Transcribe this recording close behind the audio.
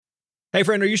Hey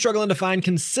friend, are you struggling to find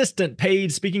consistent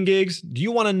paid speaking gigs? Do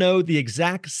you want to know the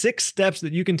exact 6 steps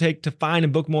that you can take to find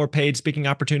and book more paid speaking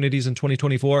opportunities in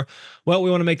 2024? Well,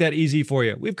 we want to make that easy for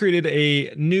you. We've created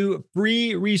a new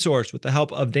free resource with the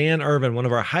help of Dan Irvin, one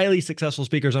of our highly successful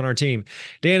speakers on our team.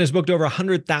 Dan has booked over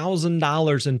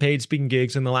 $100,000 in paid speaking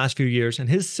gigs in the last few years, and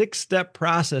his 6-step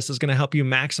process is going to help you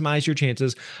maximize your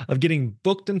chances of getting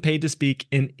booked and paid to speak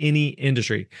in any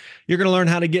industry. You're going to learn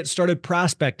how to get started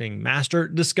prospecting, master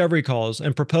discovery calls,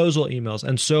 and proposal emails,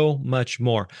 and so much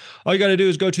more. All you got to do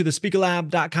is go to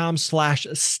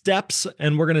thespeakerlab.com/steps,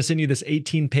 and we're going to send you this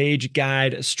 18-page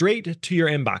guide straight to your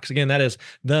inbox. Again, that is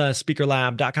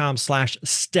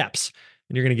thespeakerlab.com/steps,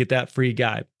 and you're going to get that free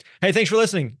guide. Hey, thanks for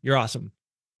listening. You're awesome.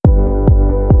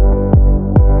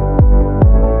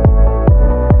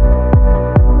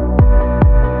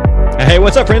 Hey,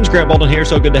 what's up, friends? Grant Baldwin here.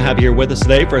 So good to have you here with us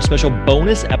today for a special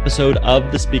bonus episode of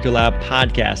the Speaker Lab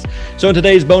podcast. So in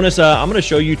today's bonus, I'm going to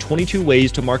show you 22 ways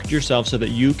to market yourself so that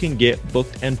you can get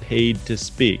booked and paid to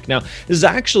speak. Now, this is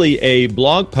actually a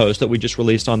blog post that we just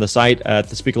released on the site at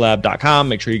thespeakerlab.com.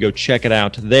 Make sure you go check it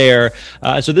out there.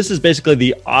 So this is basically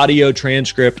the audio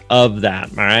transcript of that.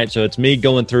 All right. So it's me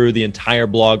going through the entire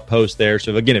blog post there.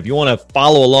 So again, if you want to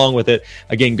follow along with it,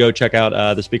 again, go check out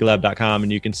thespeakerlab.com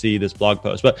and you can see this blog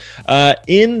post. But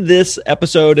in this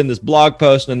episode, in this blog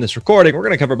post, and in this recording, we're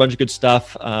going to cover a bunch of good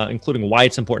stuff, including why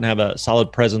it's important to have a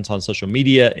solid presence on social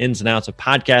media, ins and outs of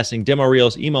podcasting, demo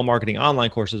reels, email marketing,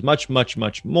 online courses, much, much,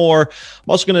 much more. I'm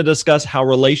also going to discuss how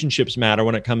relationships matter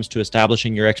when it comes to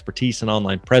establishing your expertise and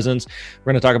online presence.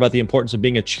 We're going to talk about the importance of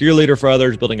being a cheerleader for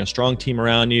others, building a strong team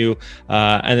around you,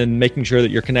 and then making sure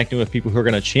that you're connecting with people who are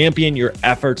going to champion your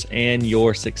efforts and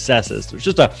your successes.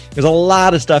 There's a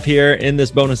lot of stuff here in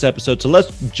this bonus episode. So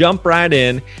let's jump right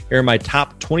in. Here are my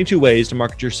top 22 ways to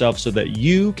market yourself so that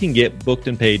you can get booked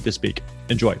and paid to speak.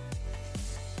 Enjoy.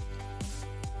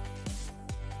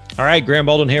 All right, Grant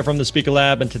Baldwin here from the Speaker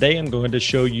Lab, and today I'm going to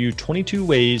show you 22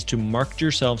 ways to market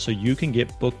yourself so you can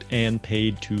get booked and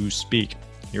paid to speak.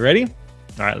 You ready?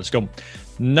 All right, let's go.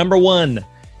 Number 1.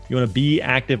 You want to be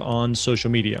active on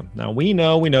social media. Now, we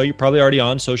know you're probably already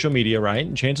on social media, right?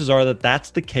 And chances are that that's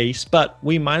the case, but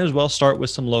we might as well start with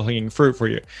some low-hanging fruit for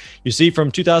you. You see,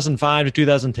 from 2005 to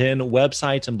 2010,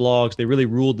 websites and blogs, they really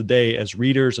ruled the day as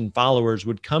readers and followers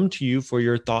would come to you for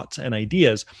your thoughts and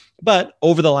ideas. But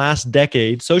over the last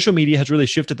decade, social media has really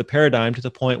shifted the paradigm to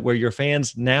the point where your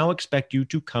fans now expect you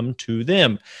to come to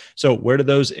them. So where do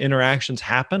those interactions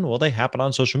happen? Well, they happen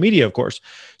on social media, of course.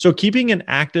 So keeping an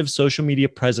active social media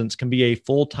presence can be a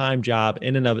full-time job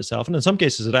in and of itself. And in some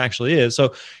cases, it actually is.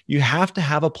 So you have to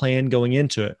have a plan going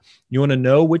into it. You want to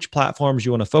know which platforms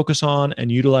you want to focus on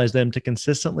and utilize them to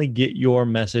consistently get your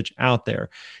message out there.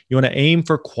 You want to aim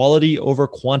for quality over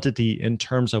quantity in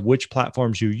terms of which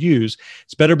platforms you use.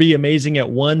 It's better be amazing at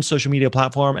one social media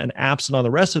platform and absent on the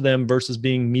rest of them versus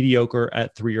being mediocre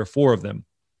at 3 or 4 of them.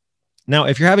 Now,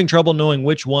 if you're having trouble knowing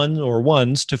which one or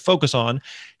ones to focus on,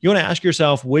 you want to ask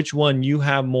yourself which one you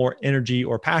have more energy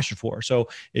or passion for. So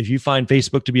if you find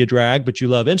Facebook to be a drag, but you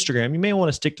love Instagram, you may want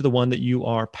to stick to the one that you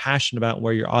are passionate about and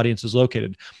where your audience is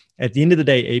located. At the end of the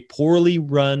day, a poorly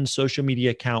run social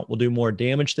media account will do more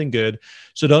damage than good.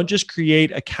 So don't just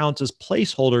create accounts as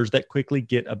placeholders that quickly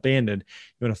get abandoned.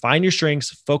 You want to find your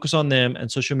strengths, focus on them,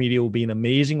 and social media will be an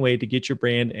amazing way to get your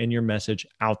brand and your message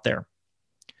out there.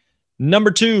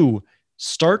 Number 2,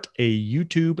 start a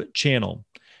YouTube channel.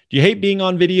 Do you hate being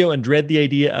on video and dread the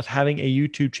idea of having a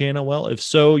YouTube channel? Well, if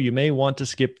so, you may want to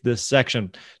skip this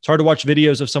section. It's hard to watch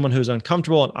videos of someone who's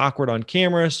uncomfortable and awkward on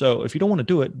camera. So if you don't want to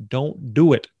do it, don't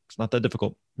do it. It's not that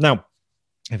difficult. Now,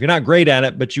 if you're not great at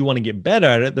it, but you want to get better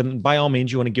at it, then by all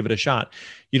means, you want to give it a shot.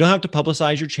 You don't have to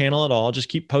publicize your channel at all. Just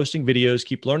keep posting videos,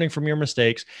 keep learning from your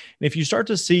mistakes. And if you start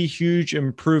to see huge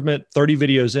improvement, 30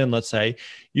 videos in, let's say,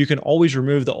 you can always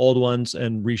remove the old ones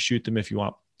and reshoot them if you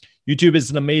want. YouTube is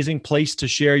an amazing place to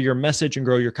share your message and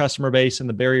grow your customer base, and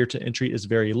the barrier to entry is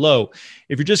very low.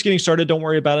 If you're just getting started, don't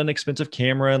worry about an expensive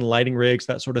camera and lighting rigs,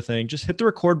 that sort of thing. Just hit the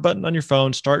record button on your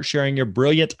phone, start sharing your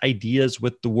brilliant ideas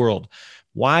with the world.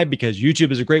 Why? Because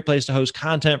YouTube is a great place to host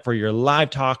content for your live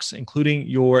talks, including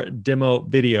your demo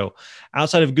video.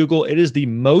 Outside of Google, it is the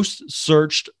most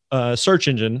searched search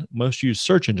engine, most used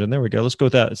search engine. There we go. Let's go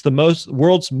with that. It's the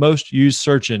world's most used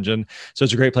search engine. So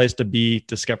it's a great place to be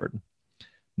discovered.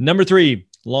 Number 3,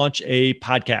 launch a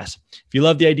podcast. If you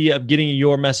love the idea of getting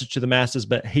your message to the masses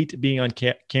but hate being on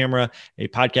camera, a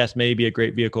podcast may be a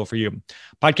great vehicle for you.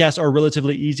 Podcasts are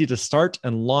relatively easy to start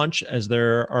and launch, as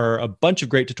there are a bunch of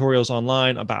great tutorials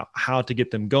online about how to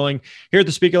get them going. Here at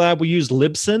the Speaker Lab, we use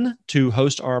Libsyn to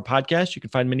host our podcast. You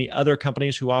can find many other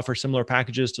companies who offer similar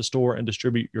packages to store and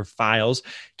distribute your files.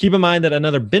 Keep in mind that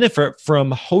another benefit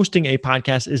from hosting a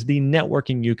podcast is the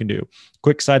networking you can do.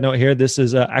 Quick side note here, this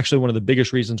is actually one of the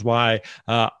biggest reasons why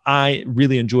I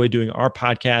really enjoy doing our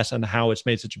podcast and how it's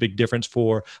made such a big difference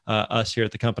for us here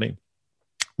at the company.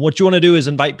 What you want to do is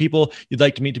invite people you'd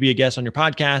like to meet to be a guest on your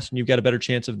podcast, and you've got a better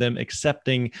chance of them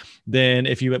accepting than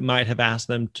if you might have asked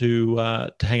them to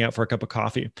hang out for a cup of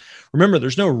coffee. Remember,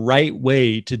 there's no right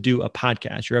way to do a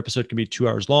podcast. Your episode can be 2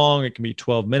 hours long. It can be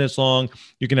 12 minutes long.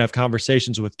 You can have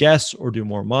conversations with guests or do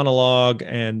more monologue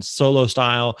and solo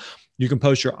style. You can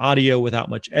post your audio without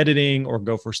much editing or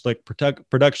go for slick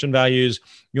production values.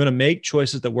 You want to make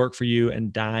choices that work for you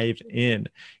and dive in.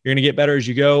 You're going to get better as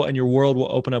you go, and your world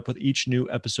will open up with each new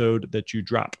episode that you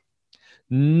drop.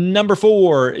 Number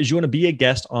 4 is you want to be a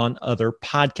guest on other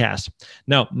podcasts.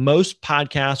 Now, most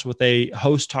podcasts with a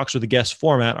host talks with a guest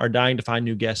format are dying to find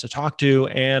new guests to talk to,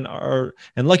 and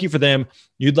lucky for them,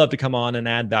 you'd love to come on and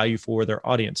add value for their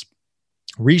audience.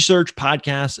 Research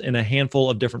podcasts in a handful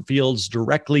of different fields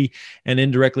directly and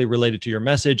indirectly related to your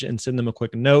message and send them a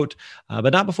quick note,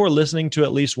 but not before listening to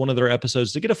at least one of their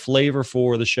episodes to get a flavor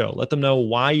for the show. Let them know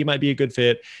why you might be a good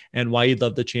fit and why you'd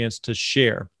love the chance to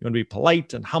share. You want to be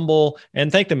polite and humble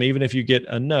and thank them even if you get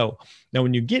a no. Now,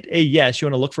 when you get a yes, you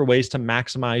want to look for ways to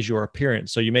maximize your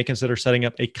appearance. So you may consider setting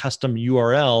up a custom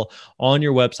URL on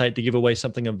your website to give away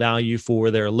something of value for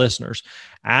their listeners.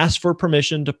 Ask for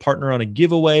permission to partner on a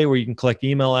giveaway where you can collect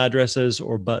email addresses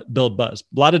or build buzz.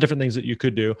 A lot of different things that you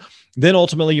could do. Then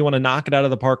ultimately, you want to knock it out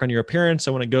of the park on your appearance.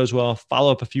 So when it goes well,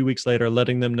 follow up a few weeks later,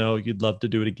 letting them know you'd love to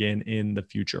do it again in the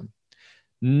future.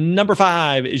 Number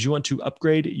 5 is you want to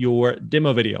upgrade your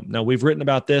demo video. Now, we've written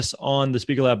about this on the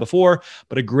Speaker Lab before,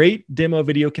 but a great demo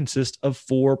video consists of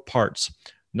 4 parts.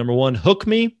 Number 1, hook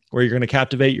me, where you're going to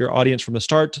captivate your audience from the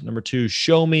start. Number 2,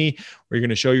 show me, where you're going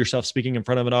to show yourself speaking in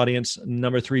front of an audience.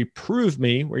 Number 3, prove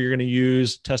me, where you're going to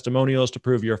use testimonials to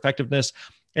prove your effectiveness.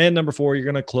 And number 4, you're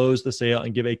going to close the sale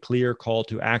and give a clear call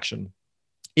to action.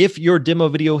 If your demo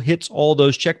video hits all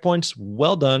those checkpoints,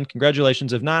 well done.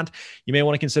 Congratulations. If not, you may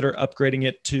want to consider upgrading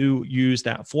it to use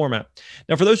that format.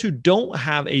 Now, for those who don't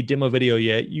have a demo video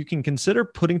yet, you can consider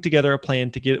putting together a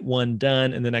plan to get one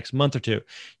done in the next month or 2. You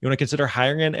want to consider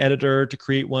hiring an editor to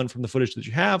create one from the footage that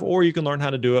you have, or you can learn how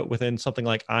to do it within something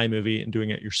like iMovie and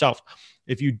doing it yourself.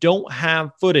 If you don't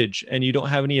have footage and you don't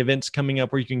have any events coming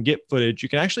up where you can get footage, you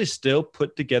can actually still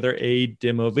put together a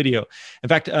demo video. In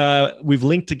fact, we've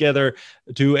linked together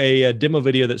to a demo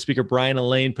video that speaker Brian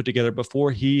Elaine put together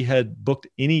before he had booked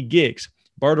any gigs.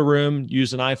 Borrowed a room,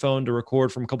 used an iPhone to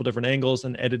record from a couple different angles,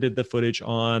 and edited the footage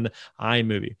on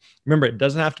iMovie. Remember, it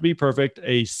doesn't have to be perfect.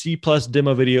 A C+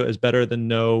 demo video is better than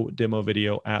no demo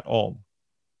video at all.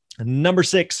 Number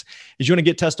 6 is you want to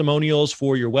get testimonials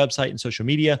for your website and social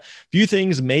media. Few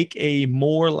things make a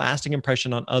more lasting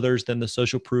impression on others than the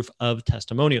social proof of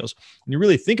testimonials. When you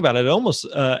really think about it, almost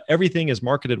everything is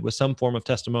marketed with some form of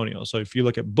testimonial. So if you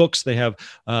look at books, they have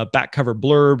back cover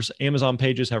blurbs. Amazon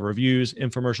pages have reviews.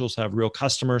 Infomercials have real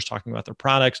customers talking about their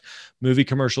products. Movie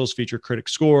commercials feature critic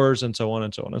scores, and so on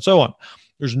and so on and so on.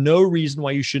 There's no reason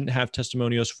why you shouldn't have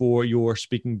testimonials for your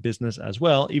speaking business as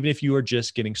well, even if you are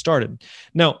just getting started.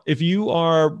 Now, let's see,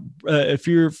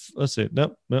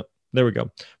 no, there we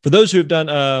go. For those who have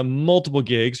done multiple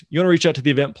gigs, you want to reach out to the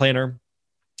event planner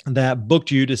that booked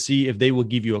you to see if they will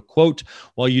give you a quote.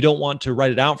 While you don't want to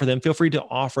write it out for them, feel free to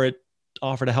offer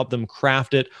to help them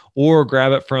craft it or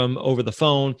grab it from over the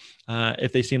phone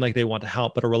if they seem like they want to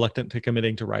help but are reluctant to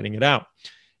committing to writing it out.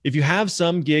 If you have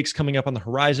some gigs coming up on the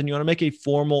horizon, you want to make a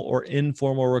formal or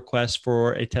informal request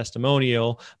for a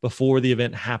testimonial before the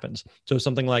event happens. So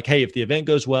something like, hey, if the event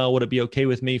goes well, would it be okay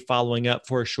with me following up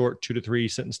for a short 2 to 3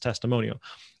 sentence testimonial?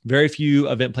 Very few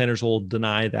event planners will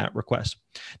deny that request.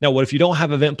 Now, what if you don't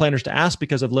have event planners to ask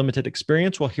because of limited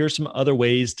experience? Well, here's some other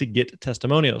ways to get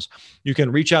testimonials. You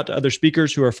can reach out to other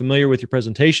speakers who are familiar with your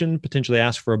presentation, potentially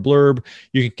ask for a blurb.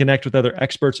 You can connect with other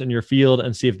experts in your field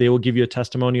and see if they will give you a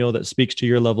testimonial that speaks to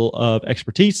your level of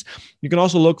expertise. You can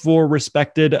also look for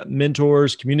respected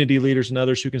mentors, community leaders, and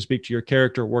others who can speak to your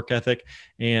character, work ethic,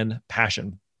 and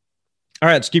passion. All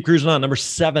right, let's keep cruising on. Number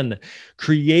 7,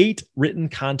 create written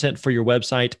content for your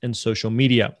website and social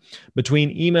media.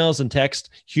 Between emails and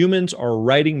text, humans are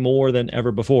writing more than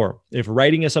ever before. If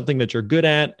writing is something that you're good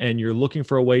at and you're looking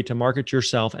for a way to market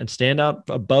yourself and stand out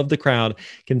above the crowd,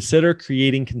 consider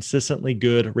creating consistently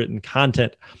good written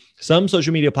content. Some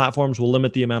social media platforms will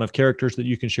limit the amount of characters that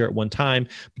you can share at one time,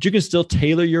 but you can still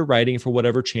tailor your writing for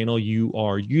whatever channel you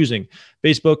are using.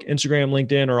 Facebook, Instagram,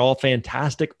 LinkedIn are all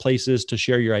fantastic places to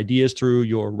share your ideas through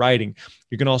your writing.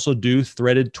 You can also do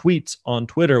threaded tweets on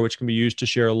Twitter, which can be used to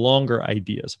share longer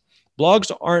ideas.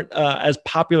 Blogs aren't as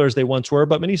popular as they once were,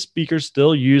 but many speakers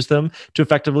still use them to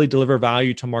effectively deliver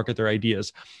value to market their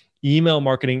ideas. Email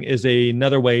marketing is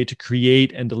another way to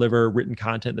create and deliver written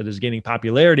content that is gaining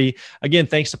popularity, again,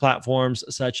 thanks to platforms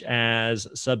such as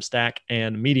Substack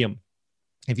and Medium.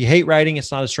 If you hate writing,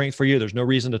 it's not a strength for you. There's no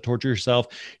reason to torture yourself.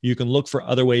 You can look for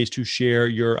other ways to share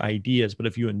your ideas. But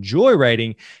if you enjoy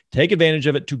writing, take advantage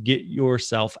of it to get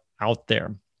yourself out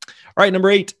there. All right, number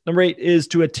 8. Number 8 is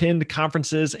to attend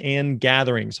conferences and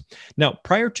gatherings. Now,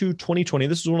 prior to 2020,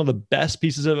 this was one of the best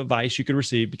pieces of advice you could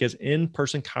receive because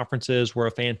in-person conferences were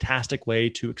a fantastic way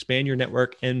to expand your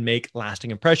network and make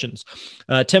lasting impressions.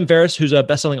 Tim Ferriss, who's a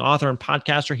best-selling author and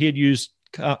podcaster, he had used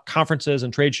conferences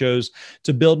and trade shows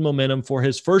to build momentum for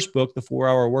his first book, The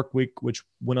 4-Hour Workweek, which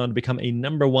went on to become a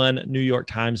 #1 New York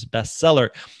Times bestseller.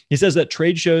 He says that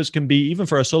trade shows can be, even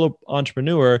for a solo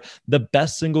entrepreneur, the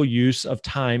best single use of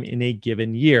time in a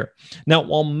given year. Now,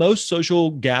 while most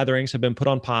social gatherings have been put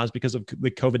on pause because of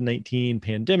the COVID-19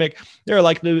 pandemic, they're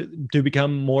likely to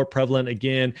become more prevalent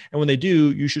again. And when they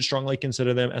do, you should strongly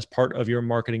consider them as part of your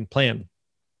marketing plan.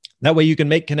 That way you can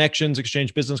make connections,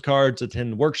 exchange business cards,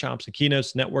 attend workshops and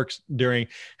keynotes, networks during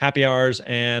happy hours,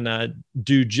 and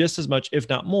do just as much, if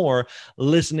not more,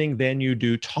 listening than you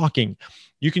do talking.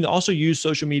 You can also use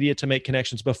social media to make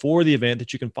connections before the event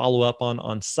that you can follow up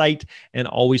on site, and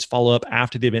always follow up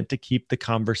after the event to keep the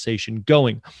conversation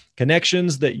going.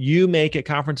 Connections that you make at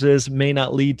conferences may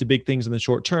not lead to big things in the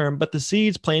short term, but the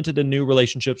seeds planted in new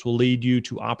relationships will lead you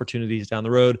to opportunities down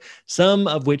the road, some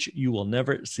of which you will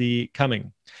never see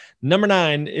coming. Number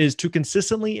 9 is to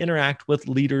consistently interact with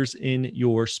leaders in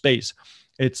your space.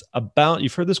 It's about,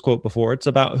 you've heard this quote before, it's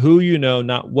about who you know,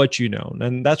 not what you know.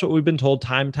 And that's what we've been told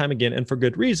time and time again, and for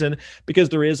good reason, because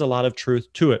there is a lot of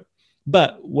truth to it.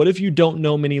 But what if you don't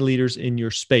know many leaders in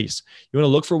your space? You want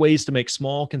to look for ways to make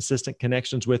small, consistent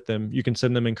connections with them. You can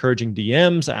send them encouraging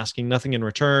DMs, asking nothing in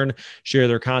return, share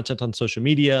their content on social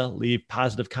media, leave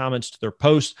positive comments to their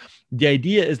posts. The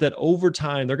idea is that over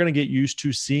time, they're going to get used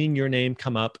to seeing your name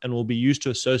come up and will be used to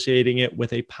associating it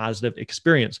with a positive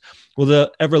experience. Will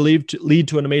that ever lead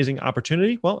to an amazing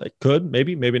opportunity? Well, it could,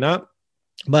 maybe not.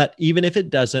 But even if it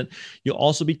doesn't, you'll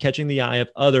also be catching the eye of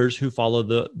others who follow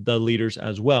the leaders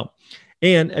as well.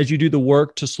 And as you do the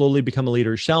work to slowly become a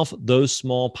leader yourself, those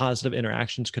small positive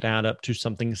interactions could add up to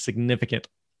something significant.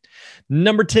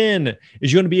 Number 10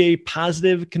 is you want to be a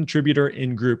positive contributor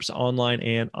in groups, online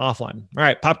and offline. All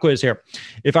right, pop quiz here.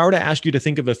 If I were to ask you to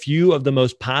think of a few of the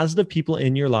most positive people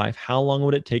in your life, how long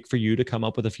would it take for you to come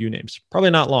up with a few names? Probably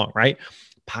not long, right?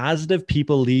 Positive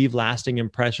people leave lasting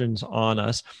impressions on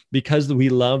us because we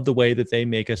love the way that they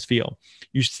make us feel.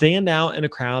 You stand out in a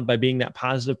crowd by being that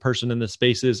positive person in the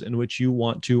spaces in which you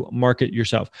want to market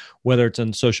yourself, whether it's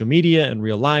on social media, in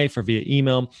real life, or via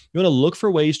email. You want to look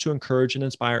for ways to encourage and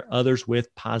inspire others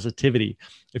with positivity.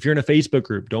 If you're in a Facebook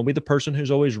group, don't be the person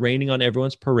who's always raining on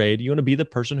everyone's parade. You want to be the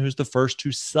person who's the first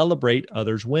to celebrate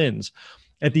others' wins.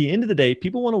 At the end of the day,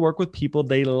 people want to work with people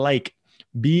they like.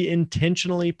 Be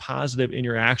intentionally positive in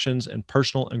your actions and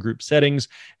personal and group settings,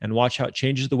 and watch how it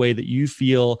changes the way that you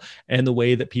feel and the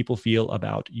way that people feel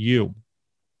about you.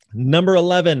 Number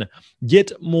 11,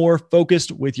 get more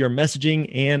focused with your messaging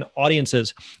and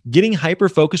audiences. Getting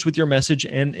hyper-focused with your message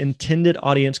and intended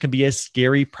audience can be a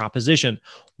scary proposition.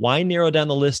 Why narrow down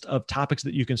the list of topics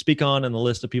that you can speak on and the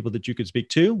list of people that you can speak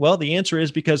to? Well, the answer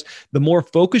is because the more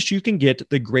focused you can get,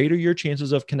 the greater your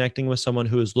chances of connecting with someone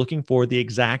who is looking for the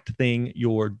exact thing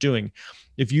you're doing.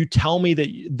 If you tell me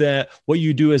that what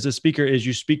you do as a speaker is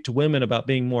you speak to women about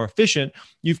being more efficient,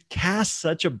 you've cast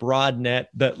such a broad net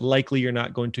that likely you're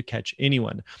not going to catch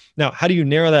anyone. Now, how do you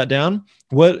narrow that down?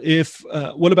 What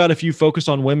about if you focus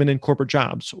on women in corporate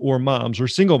jobs, or moms, or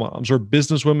single moms, or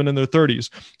business women in their 30s?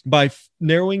 By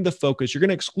narrowing the focus, you're going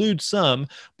to exclude some,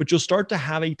 but you'll start to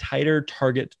have a tighter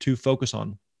target to focus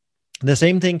on. The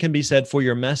same thing can be said for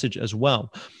your message as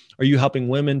well. Are you helping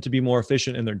women to be more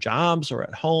efficient in their jobs or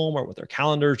at home or with their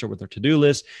calendars or with their to-do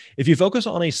list? If you focus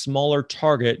on a smaller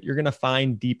target, you're going to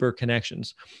find deeper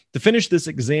connections. To finish this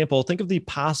example, think of the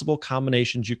possible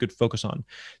combinations you could focus on.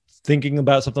 Thinking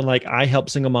about something like, I help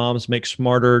single moms make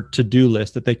smarter to-do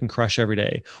lists that they can crush every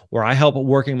day, or I help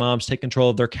working moms take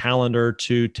control of their calendar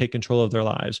to take control of their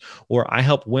lives, or I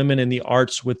help women in the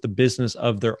arts with the business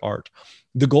of their art.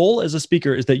 The goal as a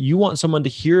speaker is that you want someone to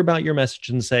hear about your message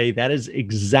and say, that is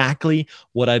exactly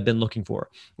what I've been looking for.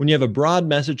 When you have a broad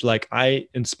message like, I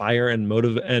inspire and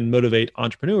motivate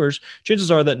entrepreneurs,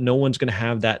 chances are that no one's going to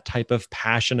have that type of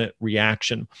passionate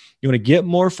reaction. You want to get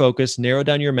more focused, narrow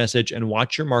down your message, and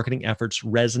watch your marketing efforts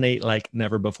resonate like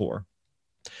never before.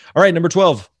 All right, number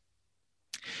 12.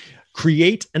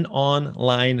 Create an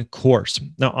online course.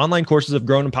 Now, online courses have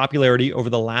grown in popularity over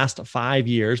the last 5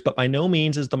 years, but by no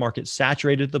means is the market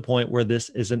saturated to the point where this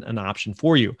isn't an option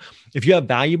for you. If you have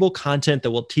valuable content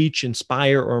that will teach,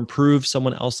 inspire, or improve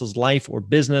someone else's life or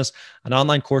business, an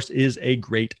online course is a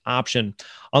great option.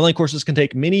 Online courses can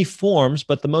take many forms,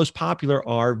 but the most popular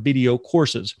are video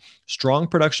courses. Strong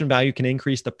production value can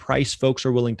increase the price folks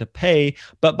are willing to pay,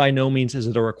 but by no means is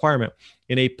it a requirement.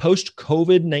 In a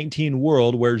post-COVID-19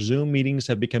 world where Zoom meetings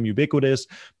have become ubiquitous,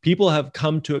 people have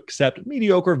come to accept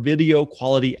mediocre video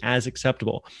quality as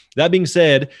acceptable. That being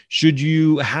said, should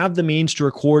you have the means to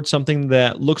record something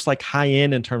that looks like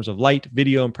high-end in terms of light,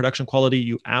 video, and production quality,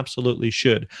 you absolutely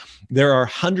should. There are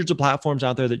hundreds of platforms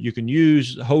out there that you can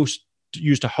use to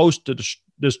host, to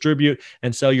distribute,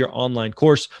 and sell your online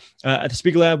course. At the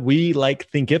Speaker Lab, we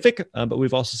like Thinkific, but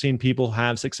we've also seen people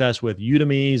have success with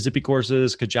Udemy, Zippy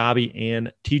Courses, Kajabi,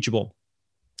 and Teachable.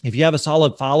 If you have a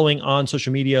solid following on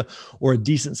social media or a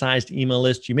decent-sized email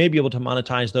list, you may be able to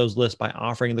monetize those lists by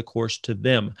offering the course to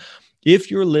them.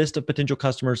 If your list of potential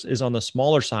customers is on the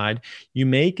smaller side, you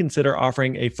may consider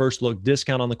offering a first look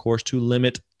discount on the course to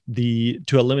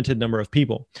a limited number of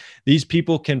people. These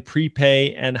people can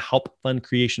prepay and help fund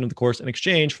creation of the course in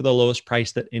exchange for the lowest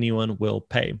price that anyone will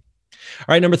pay. All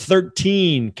right, number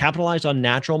 13, capitalize on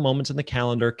natural moments in the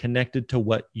calendar connected to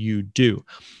what you do.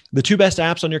 The two best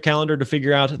apps on your calendar to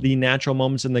figure out the natural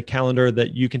moments in the calendar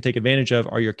that you can take advantage of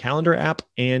are your Calendar app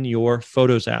and your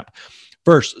Photos app.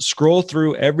 First, scroll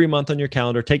through every month on your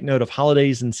calendar. Take note of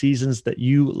holidays and seasons that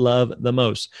you love the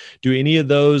most. Do any of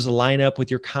those line up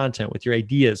with your content, with your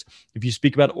ideas? If you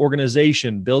speak about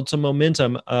organization, build some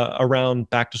momentum around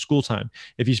back to school time.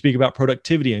 If you speak about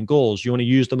productivity and goals, you want to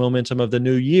use the momentum of the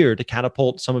new year to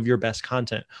catapult some of your best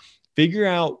content. Figure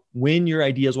out when your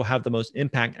ideas will have the most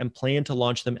impact and plan to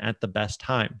launch them at the best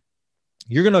time.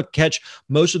 You're going to catch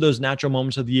most of those natural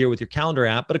moments of the year with your Calendar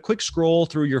app, but a quick scroll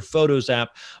through your Photos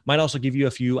app might also give you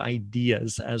a few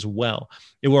ideas as well.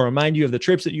 It will remind you of the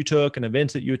trips that you took and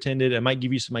events that you attended. It might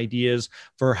give you some ideas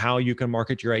for how you can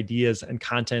market your ideas and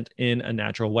content in a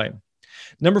natural way.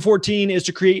 Number 14 is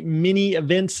to create mini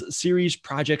events, series,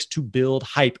 projects to build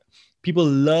hype. People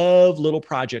love little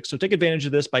projects, so take advantage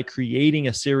of this by creating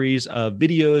a series of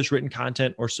videos, written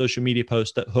content, or social media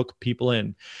posts that hook people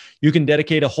in. You can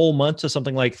dedicate a whole month to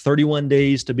something like 31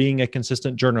 days to being a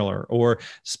consistent journaler, or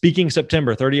Speaking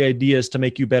September, 30 ideas to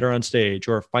make you better on stage,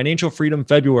 or Financial Freedom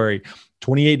February,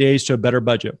 28 days to a better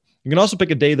budget. You can also pick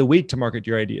a day of the week to market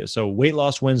your ideas. So Weight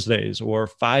Loss Wednesdays, or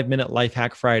 5-Minute Life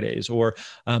Hack Fridays, or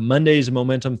Monday's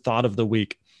Momentum Thought of the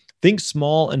Week. Think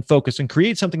small and focus and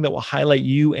create something that will highlight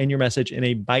you and your message in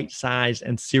a bite-sized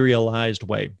and serialized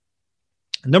way.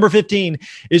 Number 15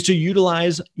 is to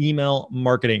utilize email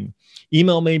marketing.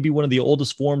 Email may be one of the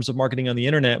oldest forms of marketing on the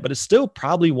internet, but it's still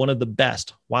probably one of the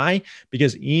best. Why?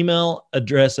 Because email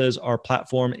addresses are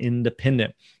platform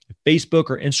independent. If Facebook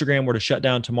or Instagram were to shut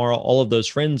down tomorrow, all of those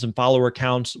friends and follower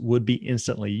accounts would be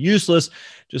instantly useless.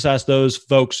 Just ask those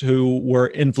folks who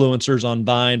were influencers on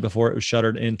Vine before it was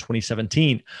shuttered in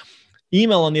 2017.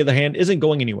 Email, on the other hand, isn't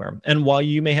going anywhere. And while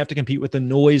you may have to compete with the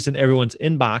noise in everyone's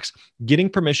inbox, getting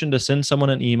permission to send someone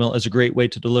an email is a great way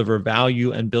to deliver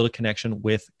value and build a connection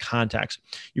with contacts.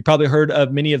 You've probably heard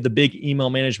of many of the big email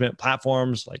management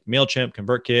platforms like MailChimp,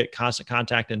 ConvertKit, Constant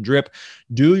Contact, and Drip.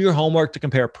 Do your homework to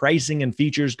compare pricing and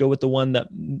features. Go with the one that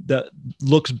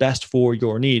looks best for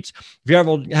your needs. If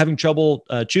you're having trouble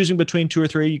choosing between two or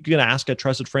three, you can ask a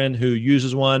trusted friend who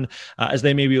uses one, as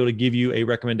they may be able to give you a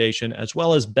recommendation as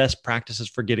well as best practices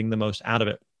for getting the most out of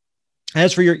it.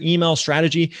 As for your email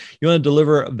strategy, you want to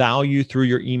deliver value through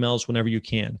your emails whenever you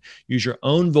can. Use your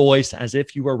own voice as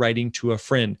if you were writing to a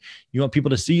friend. You want people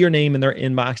to see your name in their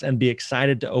inbox and be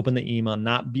excited to open the email,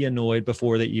 not be annoyed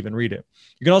before they even read it.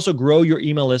 You can also grow your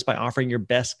email list by offering your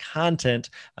best content,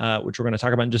 which we're going to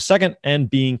talk about in just a second, and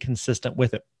being consistent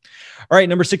with it. All right,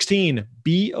 number 16,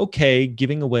 be okay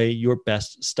giving away your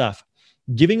best stuff.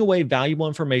 Giving away valuable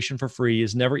information for free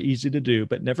is never easy to do,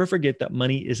 but never forget that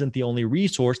money isn't the only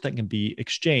resource that can be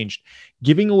exchanged.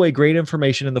 Giving away great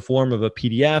information in the form of a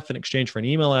PDF in exchange for an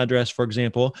email address, for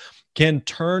example, can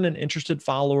turn an interested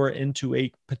follower into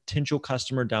a potential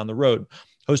customer down the road.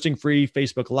 Hosting free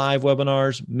Facebook Live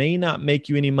webinars may not make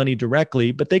you any money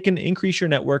directly, but they can increase your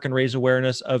network and raise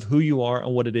awareness of who you are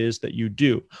and what it is that you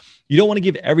do. You don't want to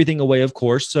give everything away, of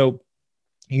course, so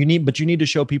you need to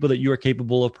show people that you are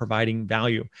capable of providing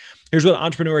value. Here's what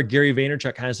entrepreneur Gary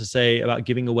Vaynerchuk has to say about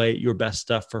giving away your best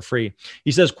stuff for free.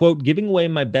 He says, quote, "Giving away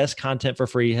my best content for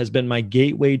free has been my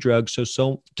gateway drug to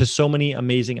so many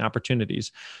amazing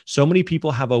opportunities. So many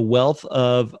people have a wealth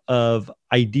of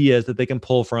ideas that they can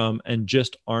pull from and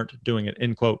just aren't doing it,"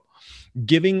 end quote.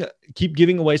 Keep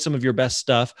giving away some of your best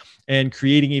stuff and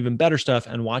creating even better stuff,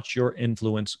 and watch your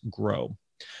influence grow.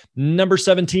 Number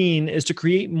 17 is to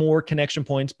create more connection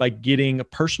points by getting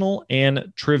personal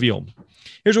and trivial.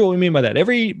 Here's what we mean by that.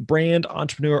 Every brand,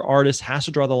 entrepreneur, artist has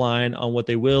to draw the line on what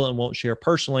they will and won't share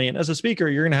personally. And as a speaker,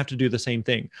 you're going to have to do the same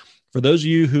thing. For those of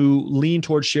you who lean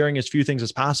towards sharing as few things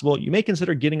as possible, you may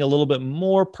consider getting a little bit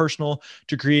more personal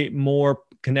to create more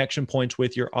connection points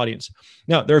with your audience.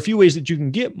 Now, there are a few ways that you can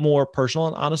get more personal,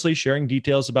 and honestly, sharing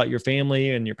details about your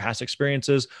family and your past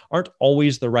experiences aren't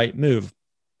always the right move.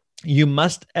 You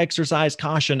must exercise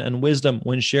caution and wisdom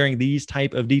when sharing these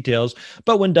type of details,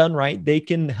 but when done right, they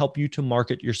can help you to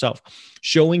market yourself.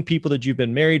 Showing people that you've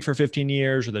been married for 15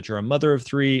 years or that you're a mother of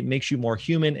 3 makes you more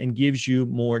human and gives you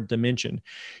more dimension.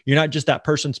 You're not just that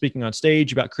person speaking on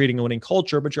stage about creating a winning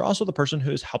culture, but you're also the person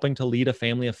who is helping to lead a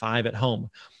family of 5 at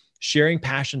home. Sharing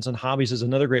passions and hobbies is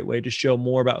another great way to show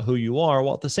more about who you are,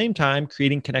 while at the same time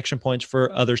creating connection points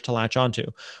for others to latch onto.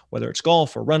 Whether it's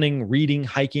golf or running, reading,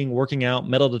 hiking, working out,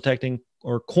 metal detecting,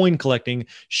 or coin collecting,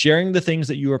 sharing the things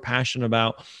that you are passionate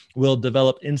about will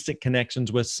develop instant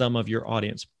connections with some of your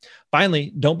audience.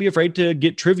 Finally, don't be afraid to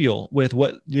get trivial with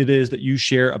what it is that you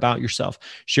share about yourself.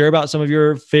 Share about some of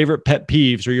your favorite pet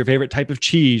peeves, or your favorite type of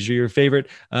cheese, or your favorite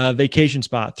vacation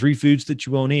spot, 3 foods that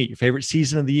you won't eat, your favorite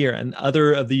season of the year, and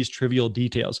other of these trivial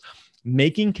details.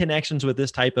 Making connections with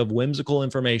this type of whimsical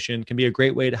information can be a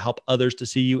great way to help others to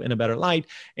see you in a better light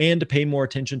and to pay more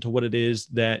attention to what it is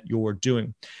that you're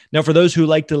doing. Now, for those who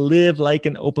like to live like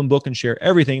an open book and share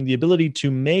everything, the ability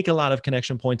to make a lot of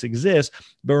connection points exists,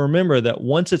 but remember that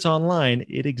once it's online,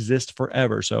 it exists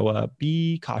forever. So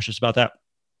be cautious about that.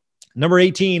 Number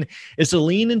 18 is to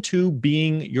lean into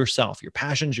being yourself, your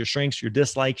passions, your strengths, your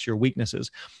dislikes, your weaknesses.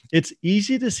 It's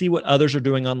easy to see what others are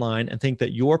doing online and think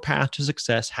that your path to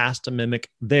success has to mimic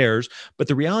theirs. But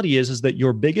the reality is that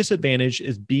your biggest advantage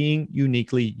is being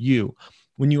uniquely you.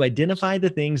 When you identify the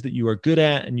things that you are good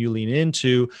at and you lean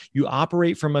into, you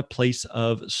operate from a place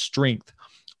of strength.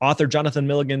 Author Jonathan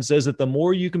Milligan says that the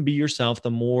more you can be yourself,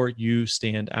 the more you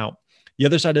stand out. The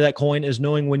other side of that coin is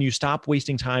knowing when you stop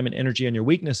wasting time and energy on your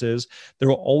weaknesses. There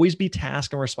will always be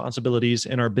tasks and responsibilities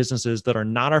in our businesses that are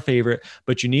not our favorite,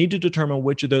 but you need to determine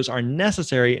which of those are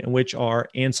necessary and which are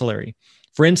ancillary.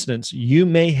 For instance, you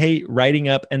may hate writing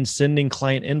up and sending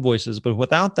client invoices, but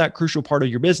without that crucial part of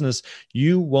your business,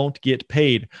 you won't get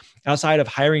paid. Outside of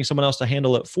hiring someone else to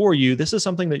handle it for you, this is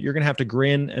something that you're going to have to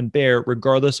grin and bear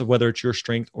regardless of whether it's your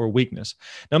strength or weakness.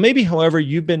 Now, maybe, however,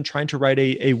 you've been trying to write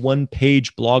a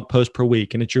one-page blog post per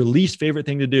week, and it's your least favorite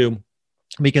thing to do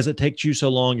because it takes you so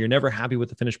long. You're never happy with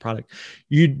the finished product.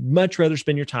 You'd much rather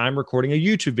spend your time recording a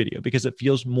YouTube video because it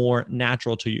feels more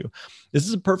natural to you. This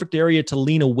is a perfect area to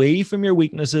lean away from your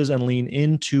weaknesses and lean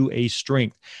into a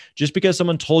strength. Just because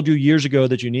someone told you years ago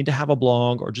that you need to have a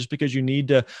blog, or just because you need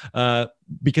to,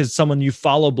 because someone you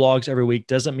follow blogs every week,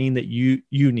 doesn't mean that you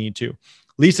need to.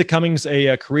 Lisa Cummings,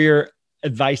 a career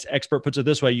advice expert, puts it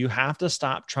this way: you have to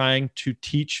stop trying to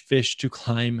teach fish to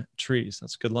climb trees.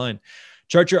 That's a good line.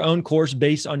 Chart your own course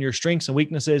based on your strengths and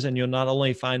weaknesses, and you'll not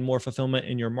only find more fulfillment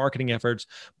in your marketing efforts,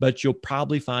 but you'll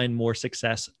probably find more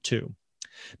success too.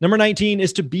 Number 19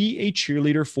 is to be a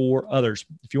cheerleader for others.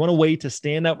 If you want a way to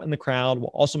stand out in the crowd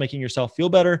while also making yourself feel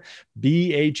better,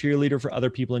 be a cheerleader for other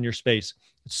people in your space.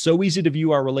 It's so easy to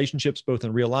view our relationships, both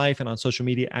in real life and on social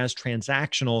media, as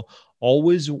transactional,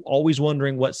 always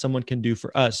wondering what someone can do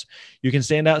for us. You can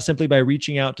stand out simply by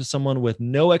reaching out to someone with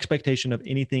no expectation of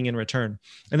anything in return.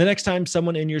 And the next time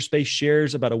someone in your space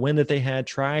shares about a win that they had,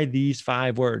 try these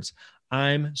 5 words: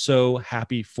 I'm so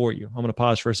happy for you. I'm going to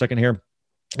pause for a second here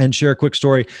and share a quick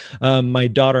story. My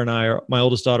daughter and I, my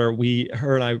oldest daughter,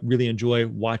 her and I really enjoy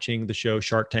watching the show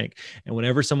Shark Tank. And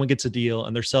whenever someone gets a deal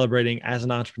and they're celebrating as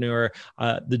an entrepreneur,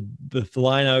 the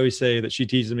line I always say that she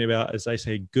teases me about is I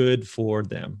say, good for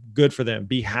them,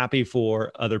 be happy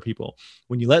for other people.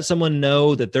 When you let someone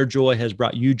know that their joy has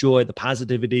brought you joy, the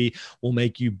positivity will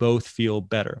make you both feel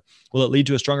better. Will it lead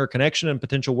to a stronger connection and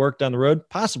potential work down the road?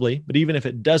 Possibly, but even if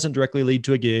it doesn't directly lead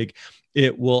to a gig,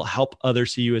 it will help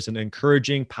others see you as an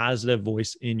encouraging, positive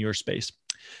voice in your space.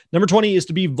 Number 20 is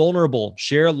to be vulnerable.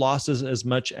 Share losses as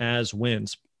much as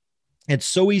wins. It's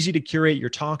so easy to curate your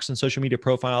talks and social media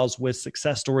profiles with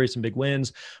success stories and big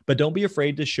wins, but don't be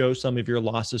afraid to show some of your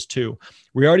losses too.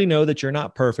 We already know that you're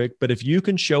not perfect, but if you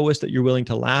can show us that you're willing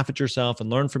to laugh at yourself and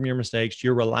learn from your mistakes,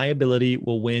 your reliability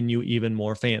will win you even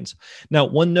more fans. Now,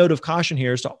 one note of caution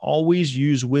here is to always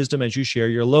use wisdom as you share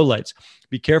your lowlights.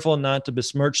 Be careful not to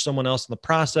besmirch someone else in the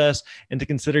process and to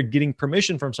consider getting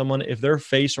permission from someone if their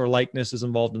face or likeness is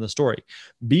involved in the story.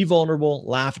 Be vulnerable,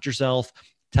 laugh at yourself.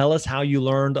 Tell us how you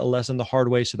learned a lesson the hard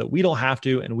way so that we don't have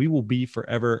to, and we will be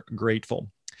forever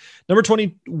grateful. Number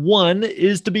 21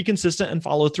 is to be consistent and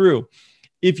follow through.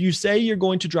 If you say you're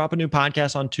going to drop a new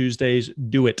podcast on Tuesdays,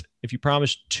 do it. If you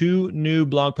promise 2 new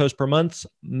blog posts per month,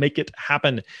 make it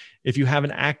happen. If you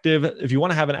want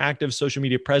to have an active social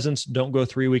media presence, don't go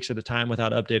 3 weeks at a time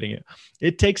without updating it.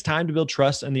 It takes time to build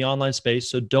trust in the online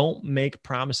space, so don't make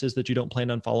promises that you don't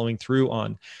plan on following through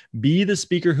on. Be the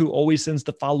speaker who always sends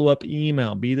the follow-up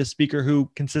email. Be the speaker who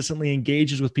consistently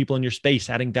engages with people in your space,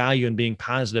 adding value and being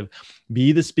positive.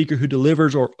 Be the speaker who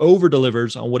delivers or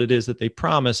over-delivers on what it is that they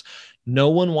promise. No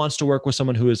one wants to work with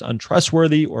someone who is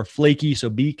untrustworthy or flaky, so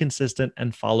be consistent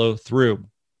and follow through.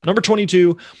 Number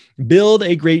 22, build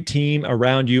a great team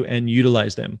around you and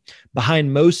utilize them.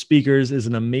 Behind most speakers is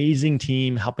an amazing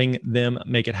team helping them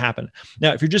make it happen.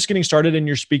 Now, if you're just getting started in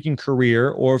your speaking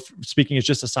career, or if speaking is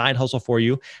just a side hustle for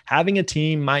you, having a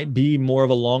team might be more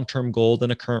of a long-term goal than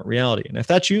a current reality. And if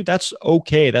that's you, that's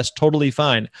okay. That's totally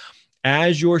fine.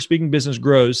 As your speaking business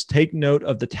grows, take note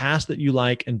of the tasks that you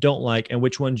like and don't like and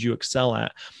which ones you excel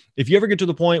at. If you ever get to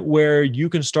the point where you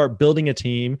can start building a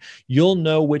team, you'll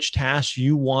know which tasks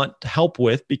you want help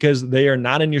with because they are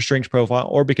not in your strengths profile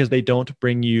or because they don't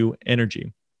bring you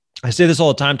energy. I say this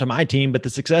all the time to my team, but the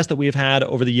success that we've had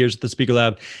over the years at the Speaker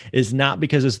Lab is not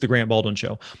because it's the Grant Baldwin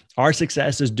Show. Our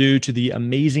success is due to the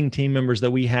amazing team members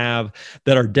that we have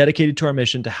that are dedicated to our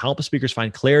mission to help speakers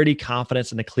find clarity,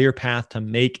 confidence, and a clear path to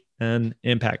make an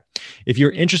impact. If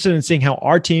you're interested in seeing how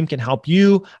our team can help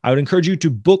you, I would encourage you to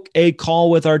book a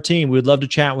call with our team. We would love to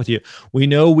chat with you. We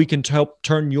know we can help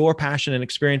turn your passion and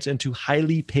experience into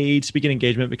highly paid speaking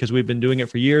engagement because we've been doing it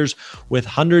for years with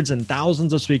hundreds and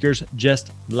thousands of speakers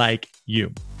just like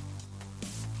you.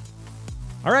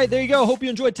 All right, there you go. Hope you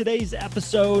enjoyed today's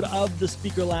episode of the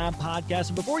Speaker Lab podcast.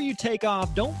 And before you take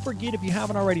off, don't forget, if you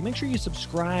haven't already, make sure you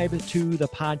subscribe to the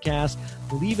podcast.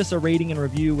 Leave us a rating and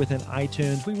review within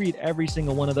iTunes. We read every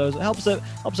single one of those. It helps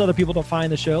other people to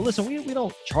find the show. Listen, we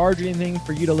don't charge anything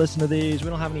for you to listen to these. We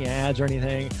don't have any ads or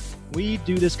anything. We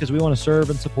do this because we want to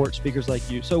serve and support speakers like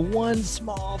you. So one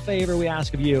small favor we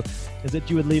ask of you is that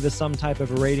you would leave us some type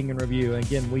of a rating and review. And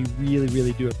again, we really,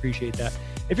 really do appreciate that.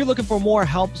 If you're looking for more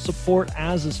help, support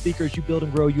as a speaker as you build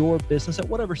and grow your business at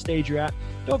whatever stage you're at,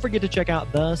 don't forget to check out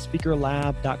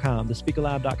thespeakerlab.com,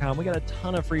 thespeakerlab.com. We got a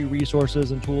ton of free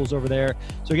resources and tools over there.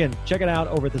 So again, check it out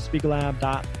over at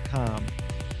thespeakerlab.com.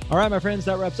 All right, my friends,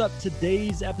 that wraps up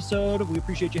today's episode. We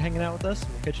appreciate you hanging out with us.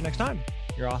 We'll catch you next time.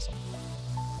 You're awesome.